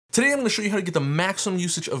Today I'm going to show you how to get the maximum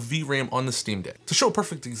usage of VRAM on the Steam Deck. To show a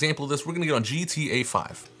perfect example of this, we're going to get on GTA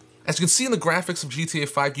 5. As you can see in the graphics of GTA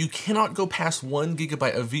 5, you cannot go past 1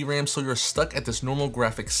 GB of VRAM, so you're stuck at this normal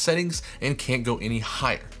graphics settings and can't go any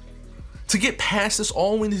higher. To get past this,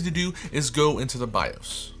 all we need to do is go into the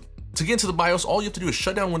BIOS. To get into the BIOS, all you have to do is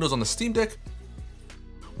shut down Windows on the Steam Deck.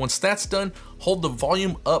 Once that's done, hold the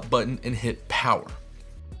volume up button and hit power.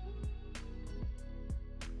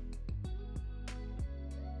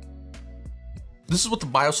 This is what the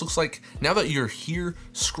BIOS looks like. Now that you're here,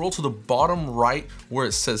 scroll to the bottom right where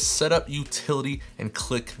it says Setup Utility and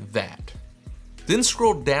click that. Then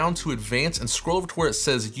scroll down to Advanced and scroll over to where it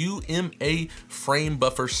says UMA Frame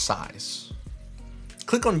Buffer Size.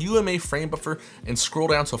 Click on UMA Frame Buffer and scroll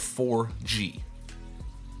down to 4G.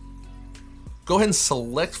 Go ahead and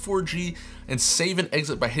select 4G and save and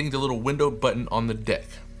exit by hitting the little window button on the deck.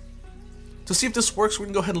 To see if this works, we're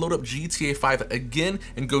gonna go ahead and load up GTA 5 again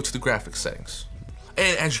and go to the graphics settings.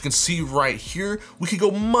 And as you can see right here, we can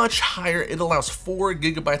go much higher. It allows 4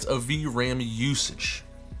 GB of VRAM usage.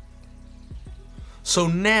 So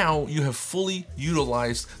now you have fully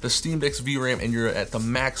utilized the Steam Deck's VRAM and you're at the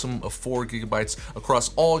maximum of 4 GB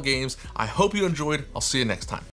across all games. I hope you enjoyed. I'll see you next time.